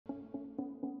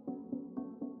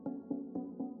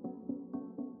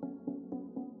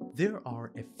There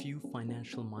are a few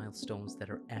financial milestones that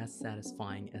are as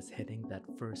satisfying as hitting that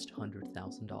first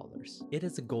 $100,000. It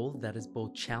is a goal that is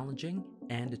both challenging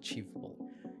and achievable.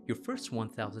 Your first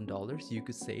 $1,000 you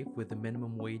could save with a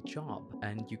minimum wage job,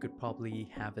 and you could probably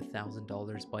have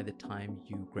 $1,000 by the time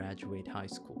you graduate high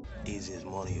school. Easiest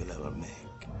money you'll ever make.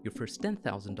 Your first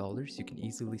 $10,000 you can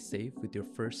easily save with your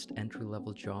first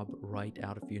entry-level job right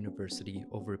out of university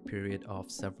over a period of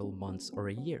several months or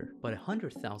a year. But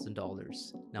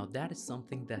 $100,000, now that is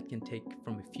something that can take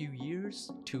from a few years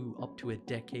to up to a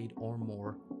decade or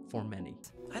more for many.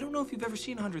 I don't know if you've ever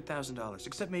seen $100,000,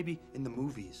 except maybe in the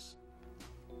movies.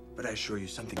 But I assure you,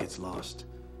 something gets lost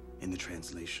in the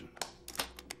translation.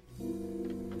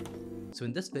 So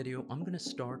in this video, I'm going to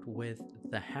start with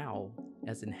the how,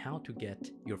 as in how to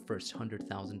get your first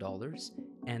 $100,000,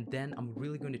 and then I'm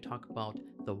really going to talk about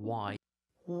the why.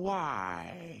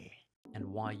 Why? And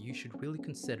why you should really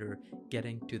consider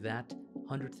getting to that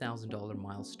 $100,000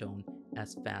 milestone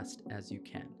as fast as you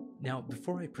can. Now,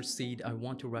 before I proceed, I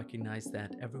want to recognize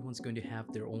that everyone's going to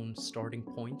have their own starting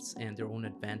points and their own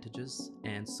advantages,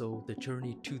 and so the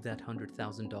journey to that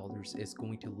 $100,000 is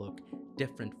going to look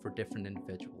different for different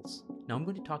individuals. Now, I'm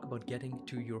going to talk about getting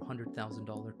to your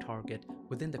 $100,000 target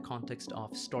within the context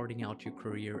of starting out your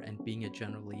career and being a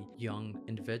generally young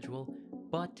individual.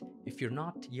 But if you're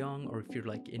not young, or if you're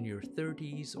like in your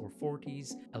 30s or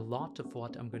 40s, a lot of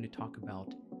what I'm going to talk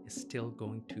about is still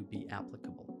going to be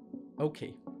applicable.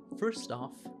 Okay. First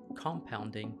off,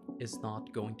 compounding is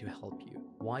not going to help you.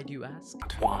 Why do you ask?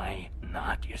 Why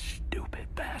not, you stupid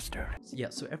bastard? Yeah,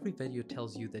 so every video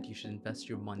tells you that you should invest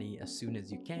your money as soon as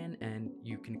you can, and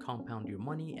you can compound your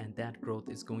money, and that growth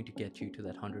is going to get you to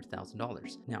that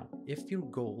 $100,000. Now, if your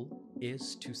goal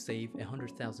is to save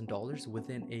 $100,000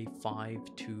 within a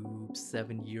 5 to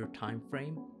 7 year time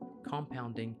frame,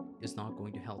 compounding is not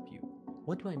going to help you.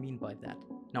 What do I mean by that?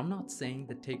 Now, I'm not saying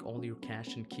that take all your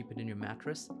cash and keep it in your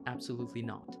mattress. Absolutely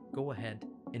not. Go ahead,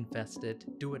 invest it,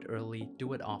 do it early,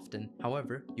 do it often.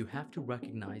 However, you have to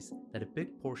recognize that a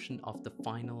big portion of the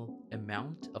final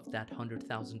amount of that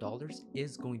 $100,000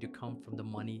 is going to come from the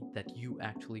money that you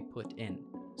actually put in.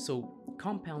 So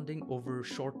compounding over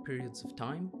short periods of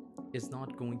time is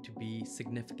not going to be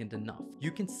significant enough.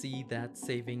 You can see that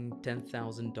saving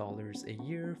 $10,000 a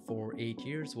year for 8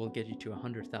 years will get you to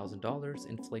 $100,000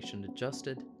 inflation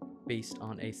adjusted based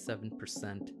on a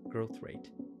 7% growth rate.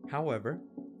 However,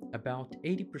 about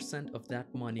 80% of that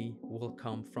money will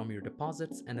come from your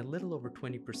deposits, and a little over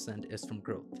 20% is from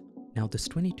growth. Now, this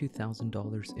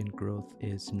 $22,000 in growth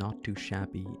is not too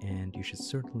shabby, and you should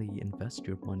certainly invest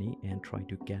your money and try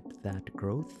to get that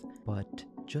growth, but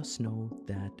just know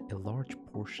that a large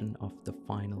portion of the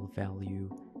final value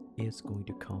is going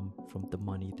to come from the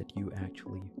money that you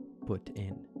actually put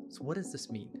in. So what does this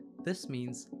mean? This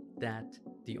means that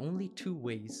the only two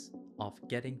ways of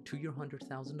getting to your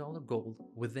 $100,000 goal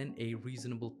within a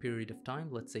reasonable period of time,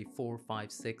 let's say 4,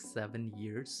 5, 6, 7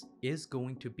 years, is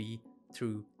going to be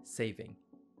through saving,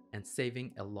 and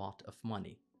saving a lot of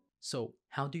money. So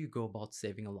how do you go about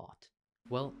saving a lot?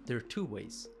 Well, there are two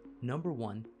ways. Number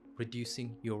one,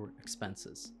 reducing your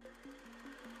expenses.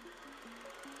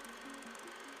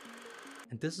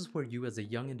 And this is where you as a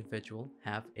young individual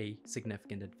have a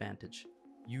significant advantage.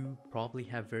 You probably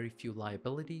have very few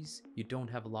liabilities, you don't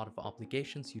have a lot of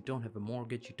obligations, you don't have a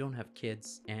mortgage, you don't have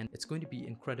kids, and it's going to be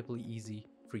incredibly easy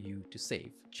for you to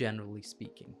save, generally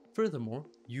speaking. Furthermore,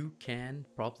 you can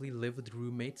probably live with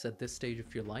roommates at this stage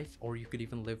of your life, or you could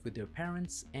even live with your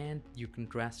parents, and you can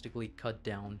drastically cut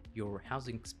down your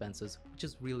housing expenses, which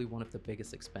is really one of the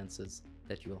biggest expenses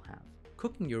that you'll have.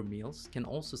 Cooking your meals can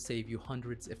also save you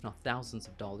hundreds, if not thousands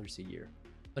of dollars a year.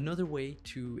 Another way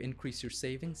to increase your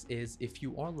savings is if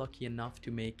you are lucky enough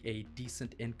to make a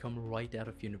decent income right out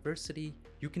of university,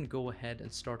 you can go ahead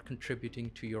and start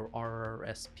contributing to your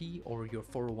RRSP or your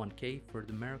 401k for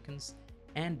the Americans,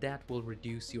 and that will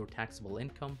reduce your taxable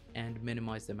income and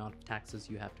minimize the amount of taxes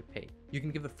you have to pay. You can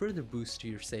give a further boost to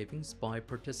your savings by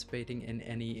participating in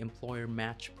any employer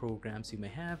match programs you may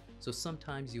have. So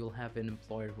sometimes you'll have an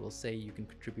employer who will say you can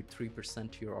contribute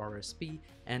 3% to your RSP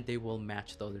and they will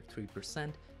match the other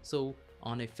 3%. So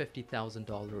on a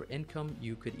 $50,000 income,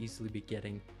 you could easily be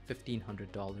getting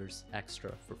 $1,500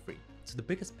 extra for free. So the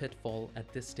biggest pitfall at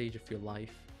this stage of your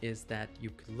life is that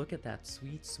you could look at that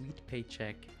sweet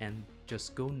paycheck and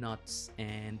just go nuts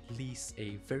and lease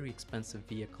a very expensive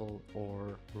vehicle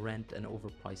or rent an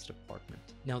overpriced apartment.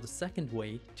 Now, the second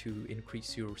way to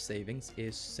increase your savings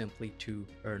is simply to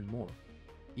earn more.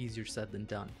 Easier said than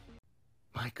done.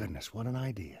 My goodness, what an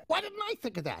idea. Why didn't I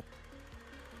think of that?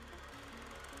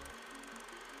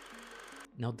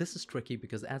 Now this is tricky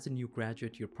because as a new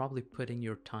graduate, you're probably putting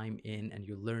your time in and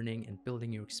you're learning and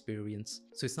building your experience.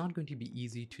 So it's not going to be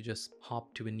easy to just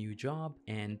hop to a new job,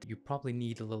 and you probably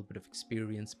need a little bit of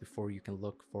experience before you can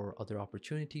look for other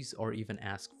opportunities or even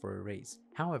ask for a raise.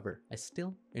 However, I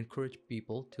still encourage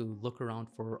people to look around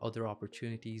for other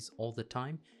opportunities all the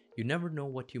time. You never know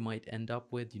what you might end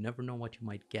up with, you never know what you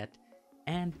might get,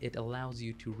 and it allows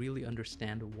you to really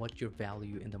understand what your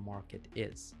value in the market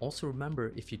is. Also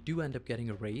remember, if you do end up getting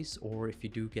a raise or if you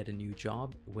do get a new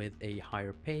job with a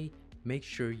higher pay, make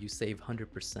sure you save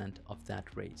 100% of that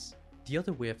raise. The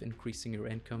other way of increasing your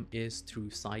income is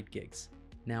through side gigs.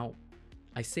 Now,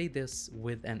 I say this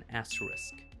with an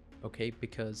asterisk, okay?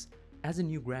 Because as a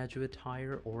new graduate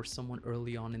hire or someone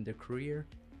early on in their career,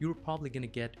 you're probably going to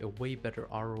get a way better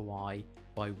ROI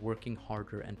by working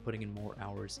harder and putting in more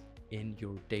hours in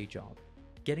your day job.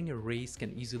 Getting a raise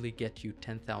can easily get you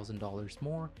 $10,000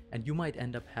 more, and you might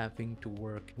end up having to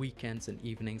work weekends and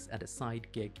evenings at a side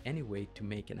gig anyway to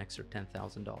make an extra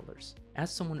 $10,000.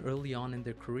 As someone early on in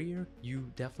their career, you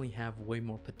definitely have way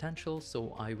more potential,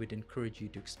 so I would encourage you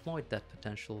to exploit that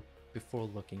potential before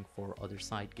looking for other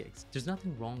side gigs. There's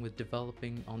nothing wrong with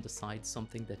developing on the side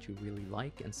something that you really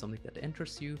like and something that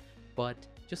interests you, but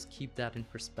just keep that in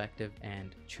perspective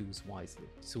and choose wisely.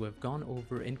 So we've gone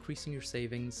over increasing your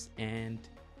savings and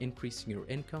increasing your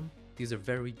income. These are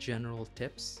very general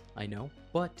tips, I know,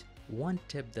 but one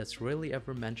tip that's rarely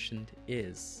ever mentioned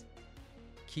is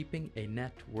keeping a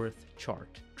net worth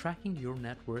chart. Tracking your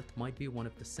net worth might be one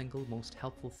of the single most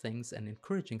helpful things and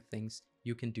encouraging things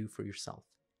you can do for yourself.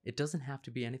 It doesn't have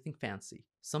to be anything fancy.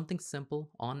 Something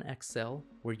simple on Excel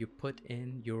where you put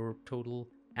in your total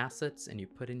assets and you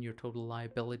put in your total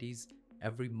liabilities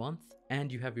every month, and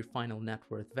you have your final net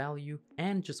worth value,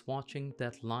 and just watching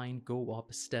that line go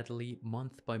up steadily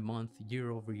month by month, year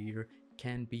over year,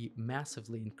 can be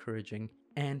massively encouraging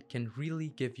and can really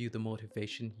give you the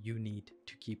motivation you need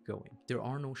to keep going. There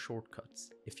are no shortcuts.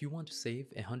 If you want to save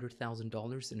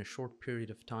 $100,000 in a short period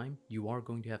of time, you are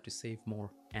going to have to save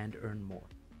more and earn more.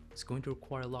 It's going to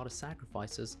require a lot of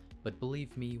sacrifices, but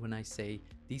believe me when I say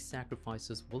these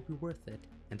sacrifices will be worth it,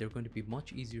 and they're going to be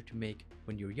much easier to make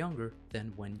when you're younger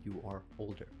than when you are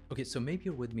older. Okay, so maybe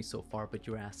you're with me so far, but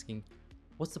you're asking,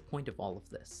 what's the point of all of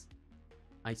this?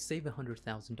 I save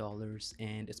 $100,000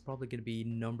 and it's probably going to be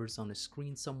numbers on a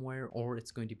screen somewhere, or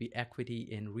it's going to be equity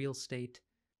in real estate.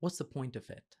 What's the point of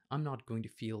it? I'm not going to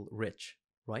feel rich,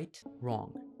 right?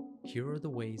 Wrong. Here are the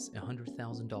ways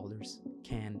 $100,000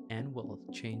 can and will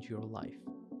change your life.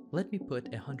 Let me put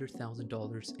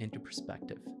 $100,000 into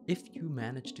perspective. If you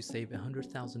manage to save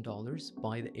 $100,000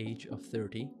 by the age of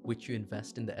 30, which you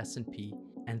invest in the S&P,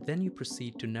 and then you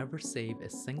proceed to never save a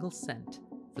single cent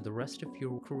for the rest of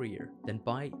your career, then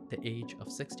by the age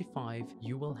of 65,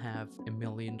 you will have $1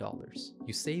 million.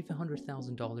 You save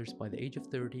 $100,000 by the age of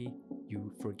 30,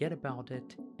 you forget about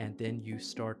it, and then you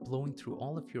start blowing through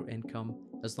all of your income.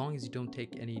 As long as you don't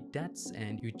take any debts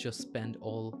and you just spend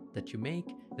all that you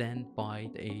make, then by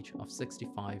the age of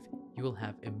 65, you will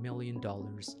have $1 million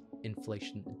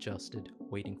inflation adjusted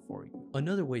waiting for you.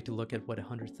 Another way to look at what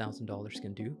 $100,000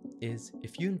 can do is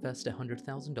if you invest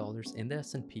 $100,000 in the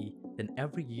S&P, then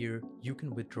every year you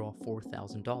can withdraw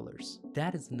 $4,000.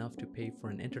 That is enough to pay for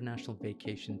an international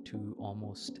vacation to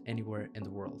almost anywhere in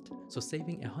the world. So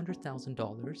saving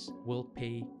 $100,000 will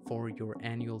pay for your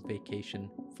annual vacation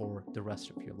for the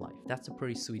rest of your life. That's a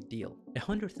pretty sweet deal.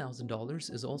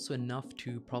 $100,000 is also enough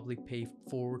to probably pay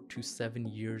 4 to 7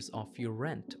 years of your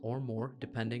rent or more,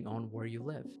 depending on where you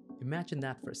live. Imagine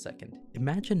that for a second.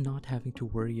 Imagine not having to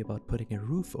worry about putting a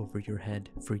roof over your head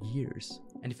for years.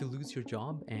 And if you lose your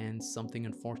job and something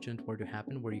unfortunate were to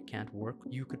happen where you can't work,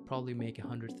 you could probably make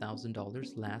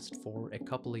 $100,000 last for a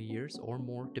couple of years or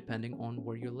more, depending on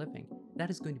where you're living.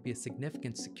 That is going to be a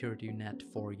significant security net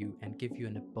for you and give you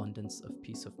an abundance of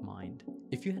peace of mind.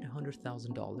 If you had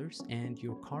 $100,000 and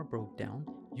your car broke down,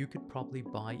 you could probably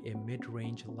buy a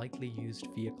mid-range lightly used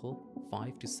vehicle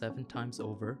 5 to 7 times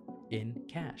over in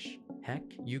cash. Heck,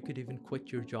 you could even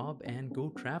quit your job and go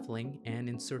traveling, and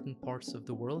in certain parts of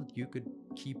the world you could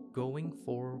keep going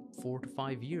for 4 to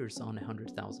 5 years on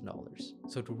 $100,000.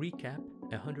 So to recap,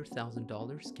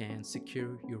 $100,000 can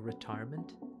secure your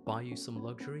retirement, buy you some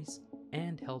luxuries,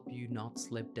 and help you not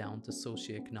slip down the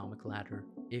socioeconomic ladder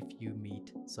if you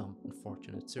meet some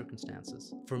unfortunate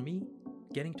circumstances. For me,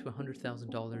 getting to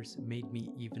 $100,000 made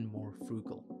me even more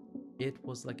frugal. It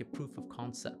was like a proof of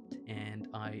concept, and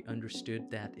I understood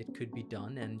that it could be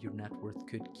done and your net worth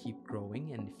could keep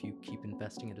growing, and if you keep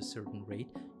investing at a certain rate,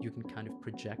 you can kind of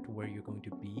project where you're going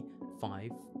to be 5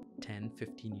 10,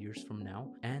 15 years from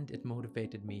now, and it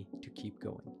motivated me to keep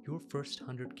going. Your first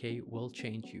 100K will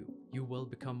change you. You will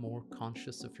become more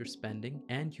conscious of your spending,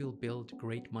 and you'll build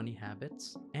great money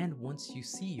habits. And once you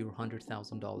see your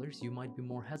 $100,000, you might be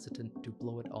more hesitant to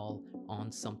blow it all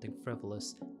on something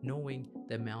frivolous, knowing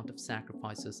the amount of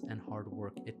sacrifices and hard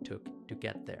work it took to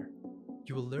get there.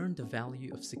 You will learn the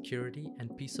value of security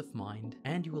and peace of mind,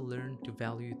 and you will learn to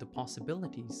value the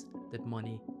possibilities that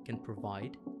money can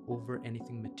provide over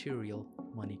anything material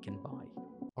money can buy.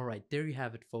 Alright, there you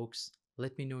have it, folks.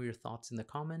 Let me know your thoughts in the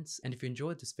comments, and if you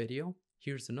enjoyed this video,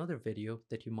 here's another video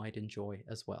that you might enjoy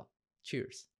as well.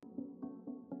 Cheers!